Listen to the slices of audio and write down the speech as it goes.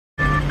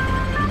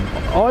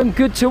I'm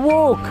good to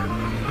walk.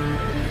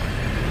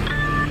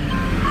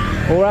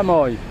 Or am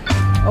I?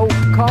 Oh,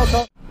 cars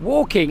are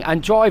walking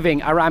and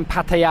driving around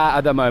Pattaya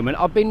at the moment.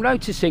 I've been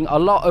noticing a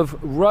lot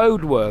of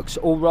road works,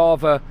 or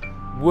rather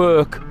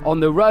work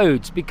on the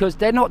roads, because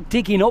they're not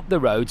digging up the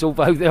roads,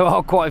 although there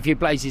are quite a few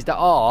places that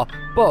are,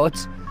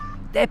 but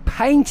they're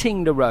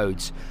painting the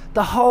roads.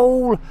 The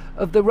whole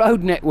of the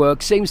road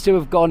network seems to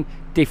have gone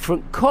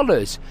different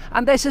colours,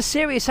 and there's a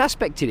serious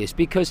aspect to this,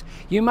 because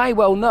you may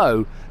well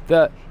know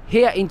that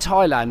here in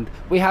Thailand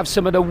we have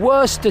some of the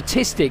worst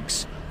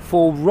statistics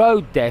for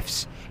road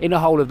deaths in the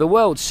whole of the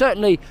world,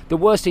 certainly the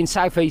worst in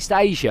Southeast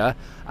Asia,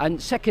 and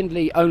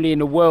secondly only in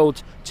the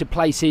world to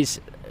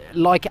places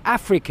like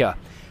Africa.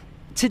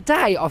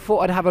 Today I thought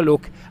I'd have a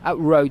look at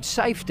road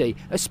safety,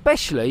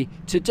 especially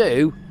to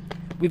do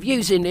with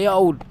using the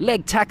old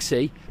leg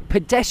taxi,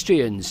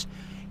 pedestrians.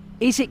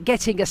 Is it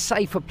getting a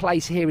safer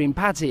place here in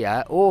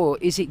Pattaya, or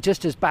is it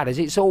just as bad as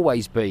it's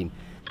always been?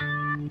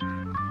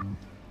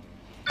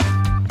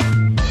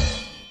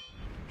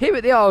 Here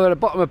we are at the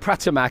bottom of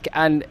Pattaya,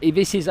 and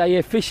this is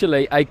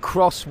officially a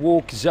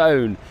crosswalk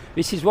zone.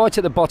 This is right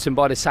at the bottom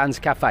by the Sands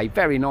Cafe.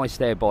 Very nice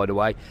there, by the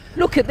way.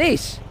 Look at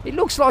this. It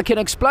looks like an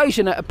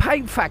explosion at a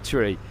paint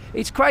factory.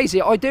 It's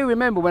crazy. I do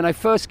remember when I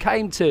first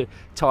came to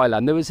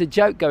Thailand, there was a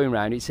joke going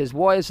around. It says,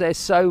 why is there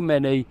so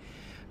many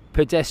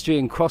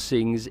pedestrian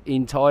crossings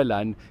in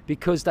Thailand?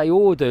 Because they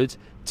ordered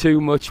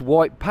too much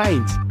white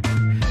paint.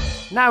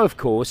 Now, of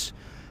course,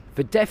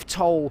 the death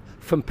toll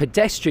from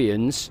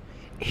pedestrians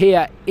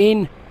here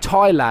in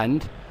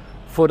Thailand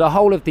for the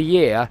whole of the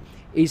year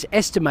is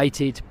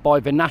estimated by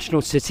the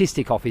National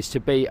Statistic Office to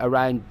be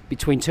around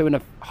between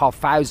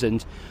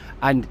 2,500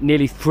 and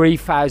nearly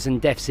 3,000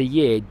 deaths a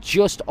year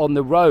just on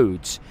the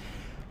roads.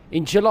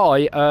 In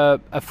July, a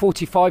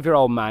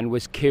 45-year-old man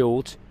was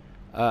killed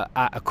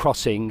at a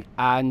crossing,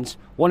 and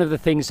one of the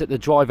things that the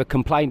driver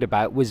complained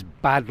about was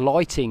bad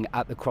lighting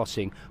at the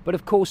crossing. But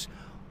of course,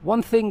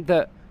 one thing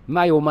that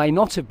may or may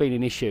not have been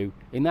an issue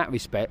in that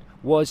respect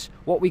was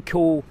what we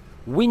call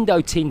window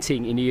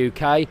tinting in the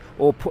UK,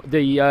 or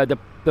the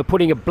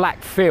putting a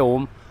black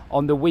film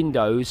on the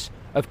windows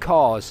of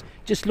cars.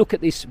 Just look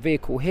at this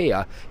vehicle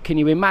here. Can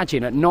you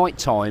imagine at night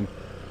time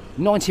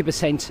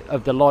 90%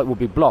 of the light will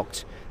be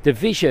blocked? The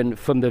vision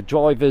from the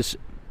driver's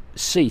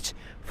seat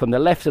from the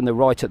left and the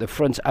right at the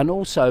front, and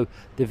also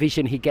the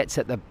vision he gets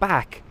at the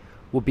back,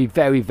 will be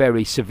very,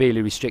 very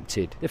severely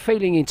restricted. The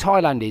feeling in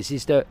Thailand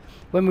is that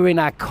when we're in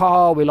our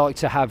car, we like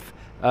to have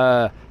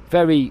a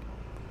very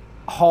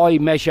high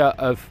measure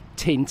of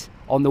tint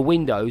on the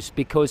windows,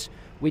 because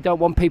we don't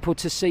want people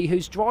to see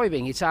who's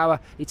driving. It's our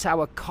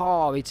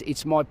car,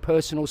 it's my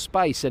personal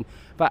space. And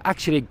that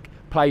actually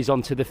plays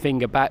onto the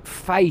thing about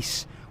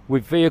face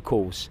with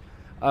vehicles.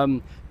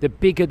 The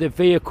bigger the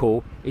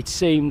vehicle, it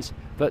seems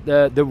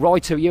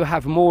that you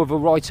have more of a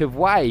right of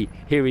way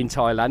here in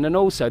Thailand, and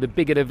also the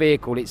bigger the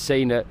vehicle, it's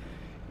seen that,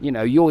 you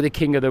know, you're the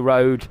king of the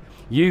road,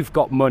 you've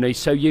got money,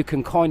 so you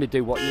can kind of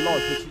do what you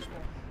like. Which is,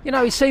 you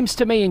know, it seems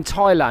to me in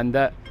Thailand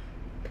that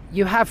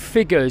you have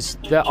figures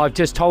that I've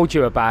just told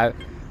you about,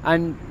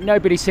 and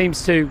nobody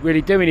seems to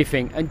really do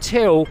anything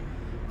until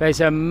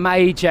there's a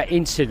major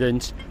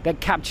incident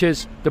that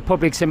captures the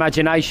public's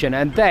imagination,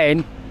 and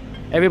then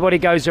everybody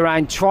goes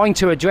around trying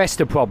to address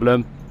the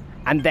problem,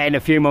 and then a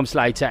few months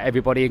later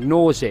everybody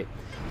ignores it.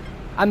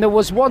 And there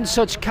was one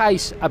such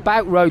case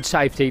about road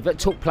safety that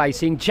took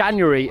place in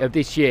January of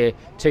this year,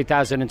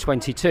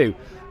 2022.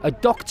 A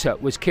doctor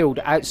was killed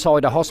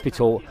outside a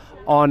hospital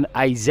on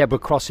a zebra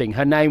crossing.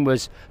 Her name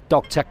was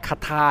Dr.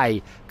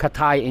 Katai.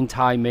 Katai in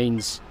Thai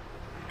means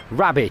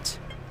rabbit.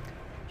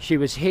 She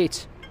was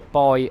hit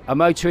by a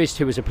motorist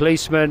who was a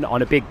policeman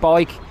on a big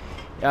bike.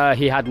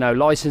 He had no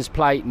license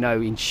plate,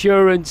 no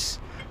insurance,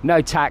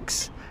 no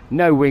tax,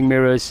 no wing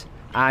mirrors,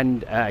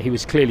 and he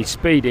was clearly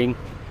speeding.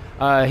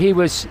 He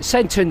was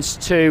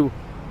sentenced to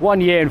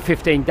 1 year and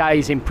 15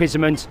 days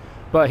imprisonment,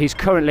 but he's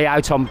currently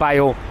out on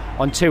bail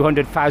on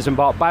 200,000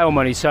 baht bail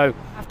money. So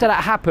after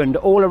that happened,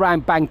 all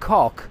around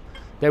Bangkok,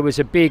 there was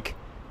a big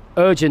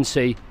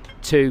urgency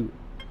to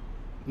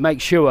make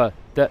sure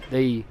that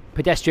the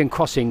pedestrian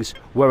crossings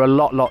were a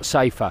lot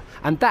safer.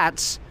 And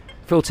that's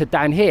filtered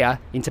down here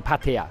into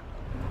Pattaya.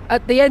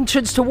 At the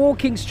entrance to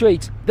Walking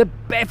Street, the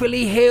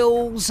Beverly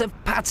Hills of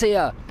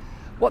Pattaya.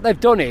 What they've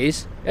done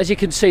is, as you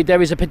can see, there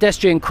is a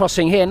pedestrian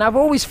crossing here. Now, I've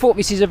always thought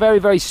this is a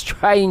very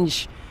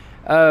strange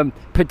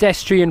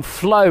pedestrian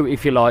flow,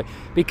 if you like,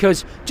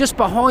 because just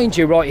behind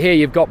you right here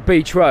you've got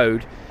Beach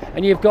Road,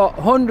 and you've got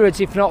hundreds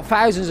if not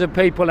thousands of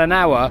people an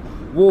hour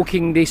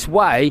walking this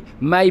way,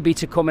 maybe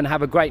to come and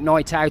have a great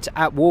night out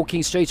at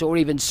Walking Street or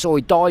even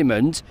Soi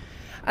Diamond.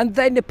 And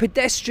then the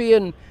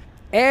pedestrian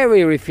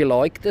area, if you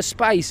like, the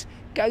space,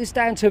 goes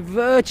down to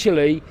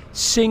virtually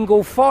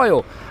single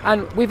file.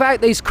 And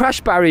without these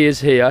crash barriers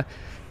here,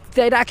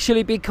 there'd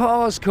actually be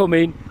cars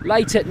coming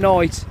late at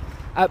night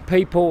at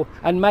people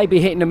and maybe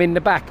hitting them in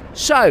the back.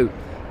 So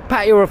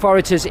Pattaya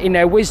authorities, in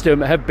their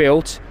wisdom, have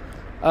built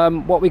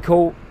what we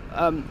call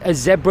a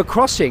zebra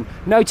crossing.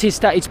 Notice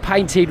that it's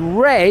painted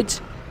red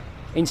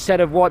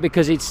instead of white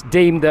because it's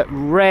deemed that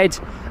red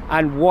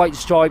and white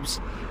stripes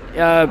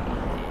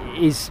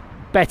is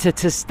better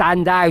to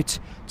stand out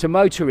to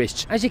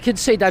motorists. As you can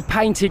see, they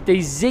painted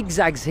these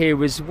zigzags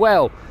here as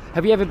well.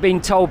 Have you ever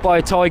been told by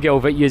a Thai girl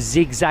that you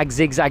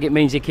zigzag, it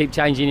means you keep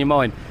changing your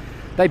mind?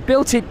 They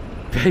built it,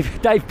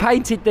 they've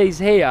painted these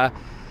here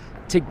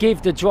to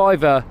give the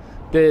driver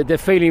the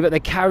feeling that the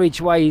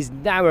carriageway is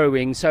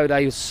narrowing, so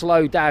they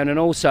slow down, and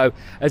also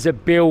as a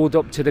build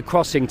up to the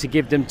crossing to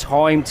give them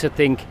time to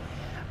think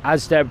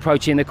as they're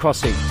approaching the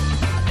crossing.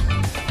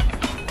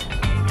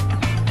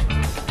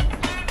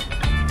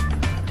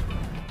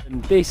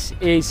 And this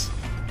is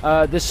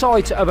the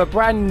site of a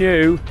brand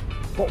new,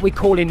 what we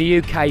call in the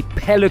UK,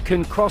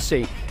 pelican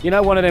crossing. You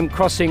know, one of them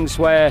crossings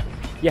where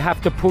you have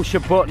to push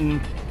a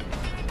button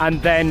and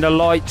then the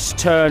lights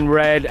turn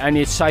red and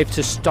it's safe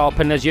to stop,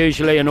 and there's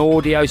usually an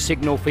audio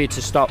signal for you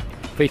to stop,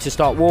 for you to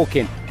start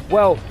walking.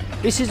 Well,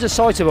 this is the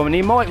site of them, and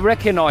you might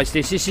recognise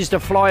this. This is the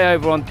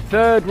flyover on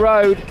 3rd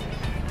Road.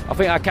 I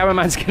think our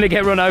cameraman's going to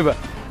get run over.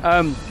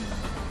 On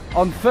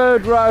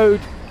 3rd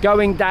Road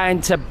going down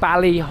to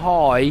Bali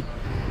High.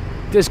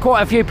 There's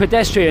quite a few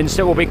pedestrians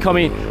that will be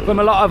coming from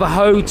a lot of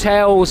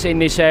hotels in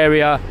this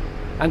area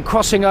and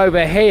crossing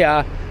over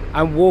here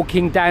and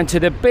walking down to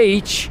the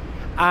beach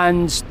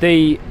and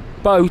the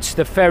boat,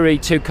 the ferry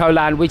to Koh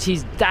Lan, which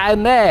is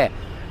down there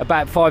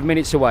about 5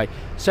 minutes away.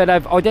 So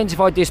they've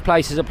identified this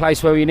place as a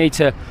place where you need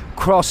to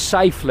cross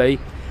safely,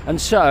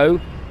 and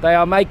so they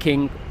are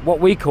making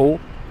what we call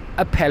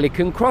a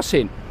pelican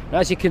crossing. And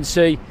as you can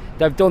see,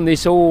 they've done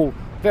this all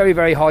very,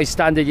 very high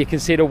standard. You can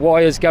see the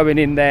wires going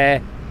in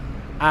there,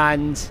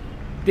 and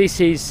this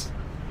is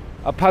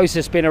a post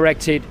that's been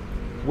erected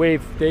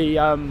with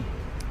the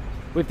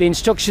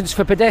instructions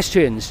for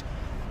pedestrians.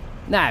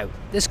 Now,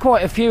 there's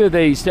quite a few of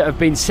these that have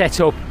been set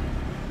up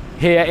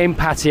here in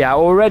Pattaya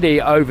already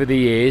over the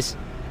years,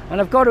 and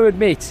I've got to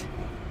admit,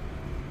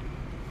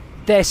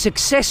 their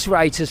success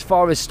rate as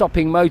far as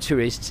stopping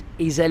motorists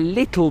is a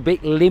little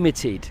bit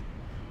limited.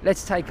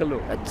 Let's take a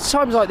look. At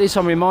times like this,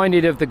 I'm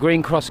reminded of the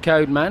green cross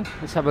code, man.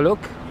 Let's have a look.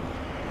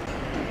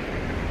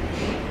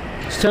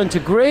 Let's turn to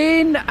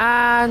green,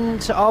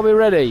 and are we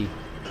ready?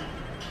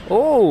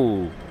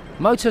 Oh,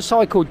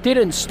 motorcycle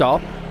didn't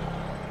stop,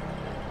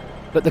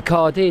 but the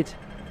car did.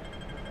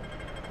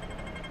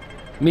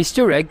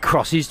 Misteregg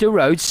crosses the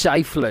road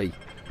safely.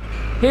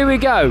 Here we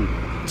go.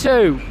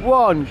 2,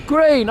 1,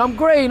 green. I'm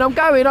going.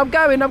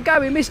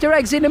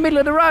 Misteregg's in the middle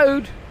of the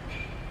road.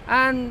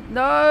 And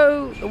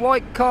no, the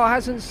white car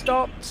hasn't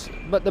stopped,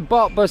 but the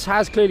BART bus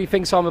has clearly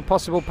thinks I'm a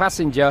possible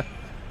passenger.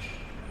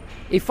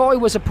 If I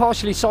was a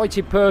partially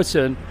sighted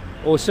person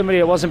or somebody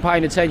that wasn't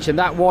paying attention,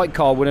 that white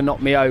car would have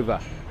knocked me over.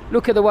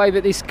 Look at the way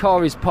that this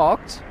car is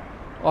parked.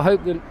 I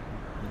hope that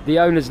the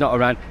owner's not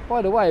around.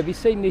 By the way, have you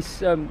seen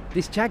this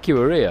this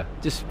Jaguar here?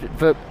 Just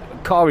for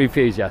car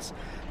enthusiasts.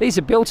 These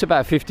are built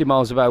about 50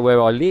 miles about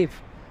where I live.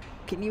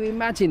 Can you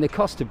imagine the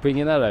cost of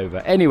bringing that over?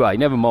 Anyway,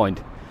 never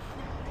mind.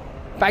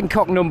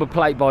 Bangkok number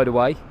plate, by the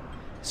way.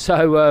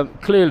 So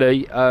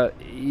clearly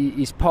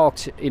he's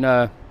parked in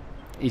a...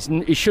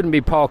 He shouldn't be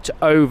parked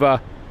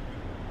over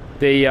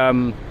the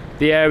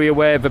area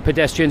where the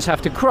pedestrians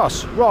have to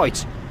cross.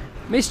 Right,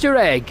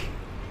 Misteregg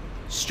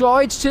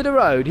strides to the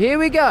road. Here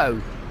we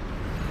go.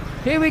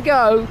 Here we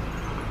go.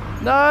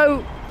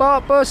 No,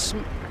 BART bus,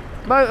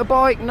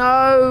 motorbike,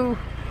 no.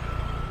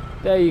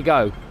 There you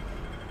go.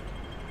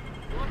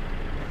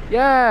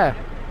 Yeah.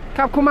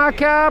 Cap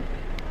Kumakap.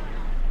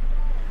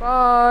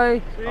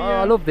 Bye. Oh,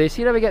 I love this.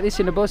 You never get this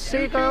in the bus.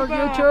 See you on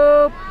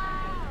YouTube.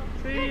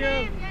 See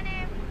ya.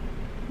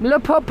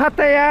 Lupa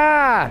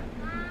Pattaya.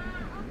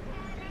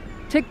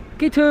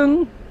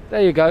 Tikitung.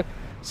 There you go.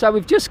 So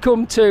we've just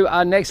come to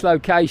our next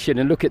location,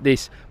 and look at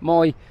this.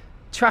 My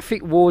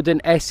traffic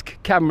warden-esque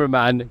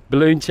cameraman,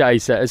 balloon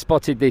chaser, has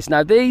spotted this.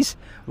 Now, these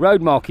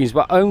road markings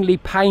were only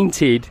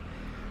painted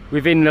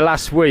within the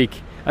last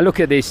week. And look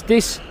at this.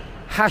 This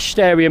hashed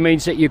area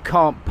means that you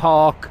can't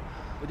park.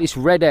 This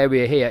red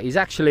area here is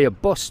actually a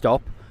bus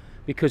stop,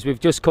 because we've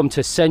just come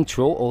to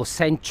Central, or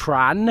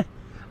Centran,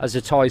 as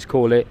the Thais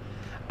call it.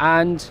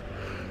 And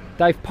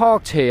they've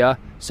parked here,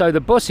 so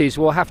the buses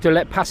will have to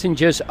let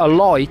passengers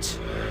alight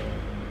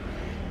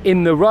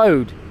in the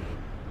road.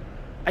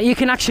 And you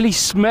can actually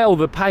smell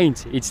the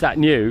paint, it's that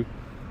new,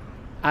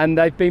 and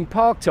they've been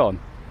parked on.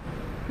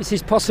 This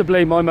is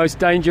possibly my most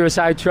dangerous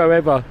outro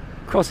ever,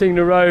 crossing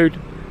the road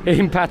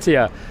in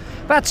Pattaya.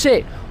 That's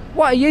it.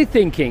 What are you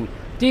thinking?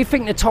 Do you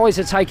think the Thais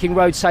are taking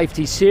road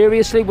safety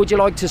seriously? Would you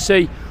like to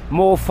see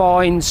more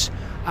fines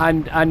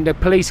and the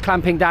police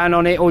clamping down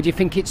on it, or do you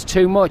think it's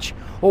too much?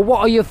 Or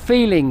what are your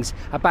feelings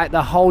about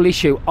the whole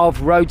issue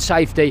of road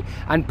safety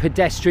and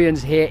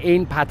pedestrians here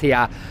in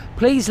Pattaya?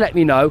 Please let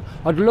me know.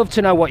 I'd love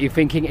to know what you're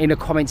thinking in the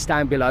comments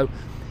down below.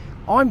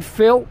 I'm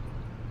Phil.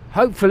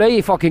 Hopefully,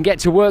 if I can get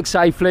to work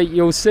safely,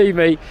 you'll see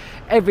me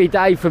every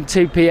day from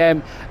 2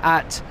 PM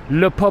at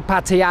Lupa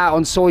Pattaya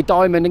on Soy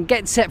Diamond, and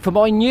get set for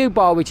my new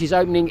bar, which is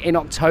opening in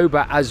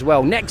October as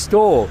well, next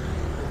door.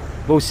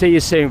 We'll see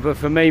you soon. But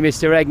for me,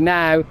 Misteregg,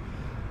 now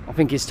I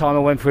think it's time I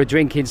went for a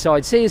drink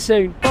inside. See you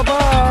soon.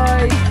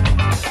 Bye-bye.